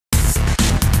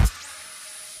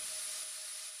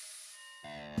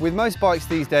With most bikes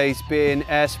these days being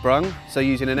air sprung, so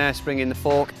using an air spring in the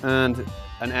fork and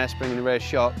an air spring in the rear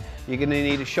shock, you're going to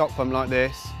need a shock pump like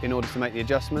this in order to make the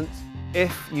adjustments.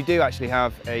 If you do actually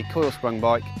have a coil sprung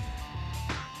bike,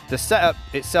 the setup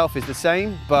itself is the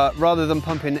same, but rather than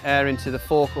pumping air into the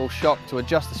fork or shock to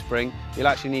adjust the spring, you'll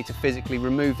actually need to physically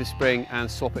remove the spring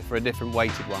and swap it for a different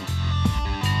weighted one.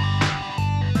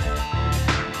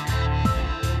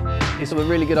 It's a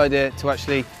really good idea to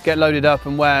actually get loaded up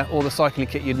and wear all the cycling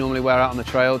kit you'd normally wear out on the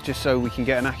trail, just so we can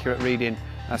get an accurate reading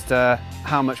as to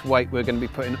how much weight we're going to be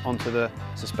putting onto the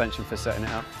suspension for setting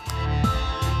it up.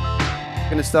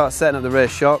 I'm going to start setting up the rear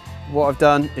shock. What I've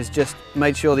done is just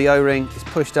made sure the O-ring is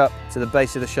pushed up to the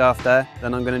base of the shaft there.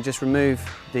 Then I'm going to just remove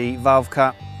the valve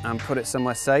cap and put it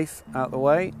somewhere safe out the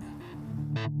way.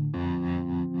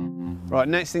 Right,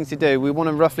 next thing to do, we want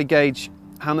to roughly gauge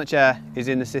how much air is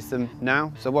in the system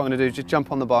now. So what I'm going to do is just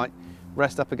jump on the bike,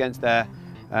 rest up against there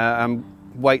and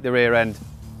weight the rear end.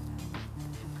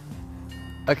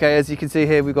 Okay, as you can see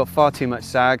here, we've got far too much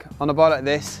sag. On a bike like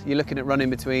this, you're looking at running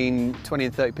between 20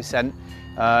 and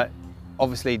 30%.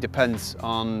 Obviously depends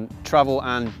on travel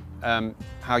and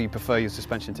how you prefer your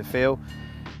suspension to feel.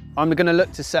 I'm going to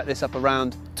look to set this up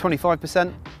around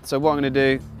 25%. So what I'm going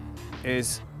to do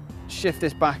is shift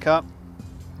this back up,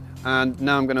 and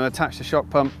now I'm going to attach the shock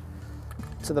pump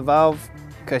to the valve.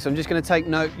 Okay, so I'm just going to take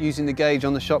note using the gauge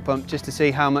on the shock pump just to see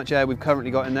how much air we've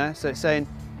currently got in there. So it's saying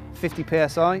 50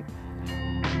 psi.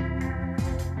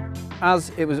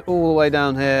 As it was all the way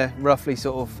down here, roughly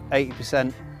sort of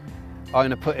 80%, I'm going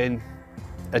to put in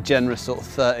a generous sort of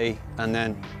 30 and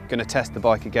then going to test the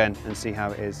bike again and see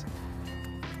how it is.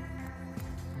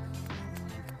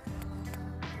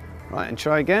 Right, and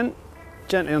try again.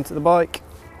 Gently onto the bike.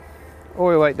 All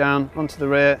your weight down onto the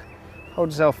rear,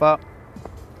 hold yourself up,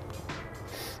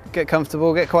 get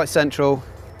comfortable, get quite central,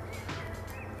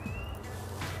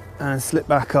 and slip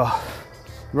back off.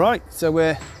 Right, so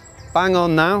we're bang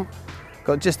on now,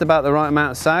 got just about the right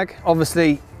amount of sag.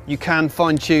 Obviously you can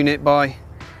fine tune it by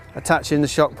attaching the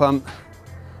shock pump,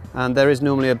 and there is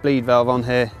normally a bleed valve on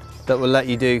here that will let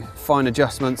you do fine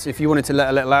adjustments. If you wanted to let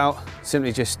a little out,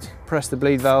 simply just press the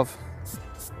bleed valve.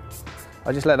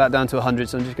 I just let that down to 100,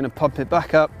 so I'm just going to pump it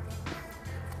back up.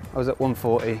 I was at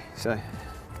 140, so.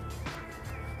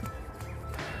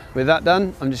 With that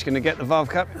done, I'm just going to get the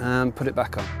valve cap and put it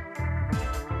back on.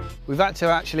 We've had to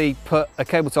actually put a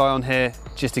cable tie on here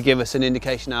just to give us an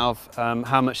indication of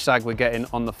how much sag we're getting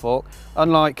on the fork.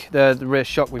 Unlike the rear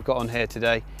shock we've got on here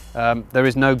today, there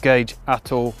is no gauge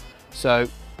at all, so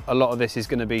a lot of this is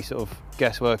going to be sort of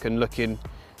guesswork and looking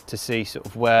to see sort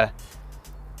of where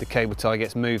the cable tie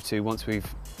gets moved to once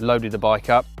we've loaded the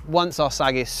bike up. Once our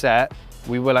sag is set,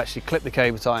 we will actually clip the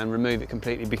cable tie and remove it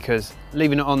completely, because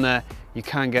leaving it on there, you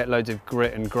can get loads of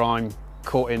grit and grime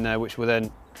caught in there, which will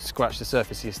then scratch the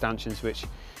surface of your stanchions, which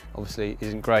obviously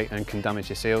isn't great and can damage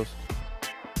your seals.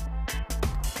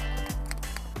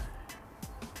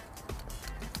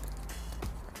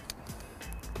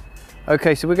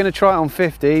 Okay, so we're going to try it on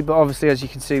 50, but obviously as you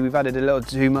can see we've added a little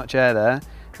too much air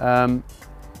there.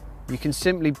 You can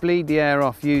simply bleed the air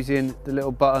off using the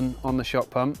little button on the shock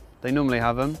pump. They normally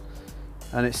have them,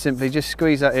 and it's simply just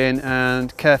squeeze that in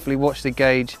and carefully watch the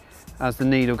gauge as the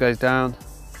needle goes down.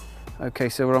 Okay,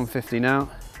 so we're on 50 now.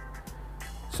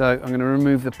 So I'm going to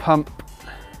remove the pump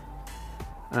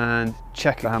and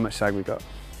check how much sag we've got.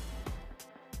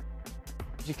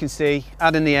 As you can see,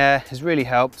 adding the air has really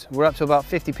helped. We're up to about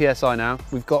 50 psi now.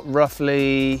 We've got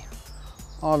roughly,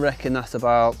 I reckon that's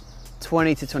about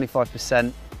 20 to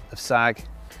 25% of sag,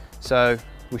 so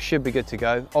we should be good to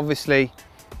go. Obviously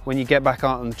when you get back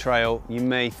out on the trail, you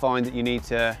may find that you need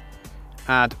to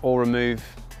add or remove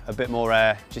a bit more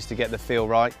air just to get the feel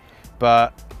right,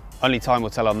 but only time will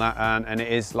tell on that, and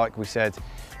it is, like we said,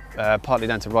 partly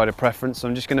down to rider preference. So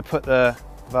I'm just going to put the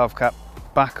valve cap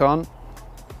back on,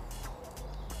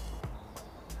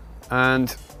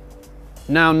 and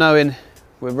now knowing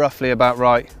we're roughly about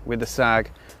right with the sag,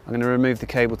 I'm going to remove the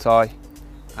cable tie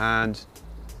and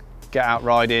get out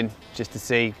riding just to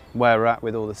see where we're at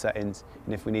with all the settings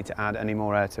and if we need to add any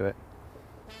more air to it.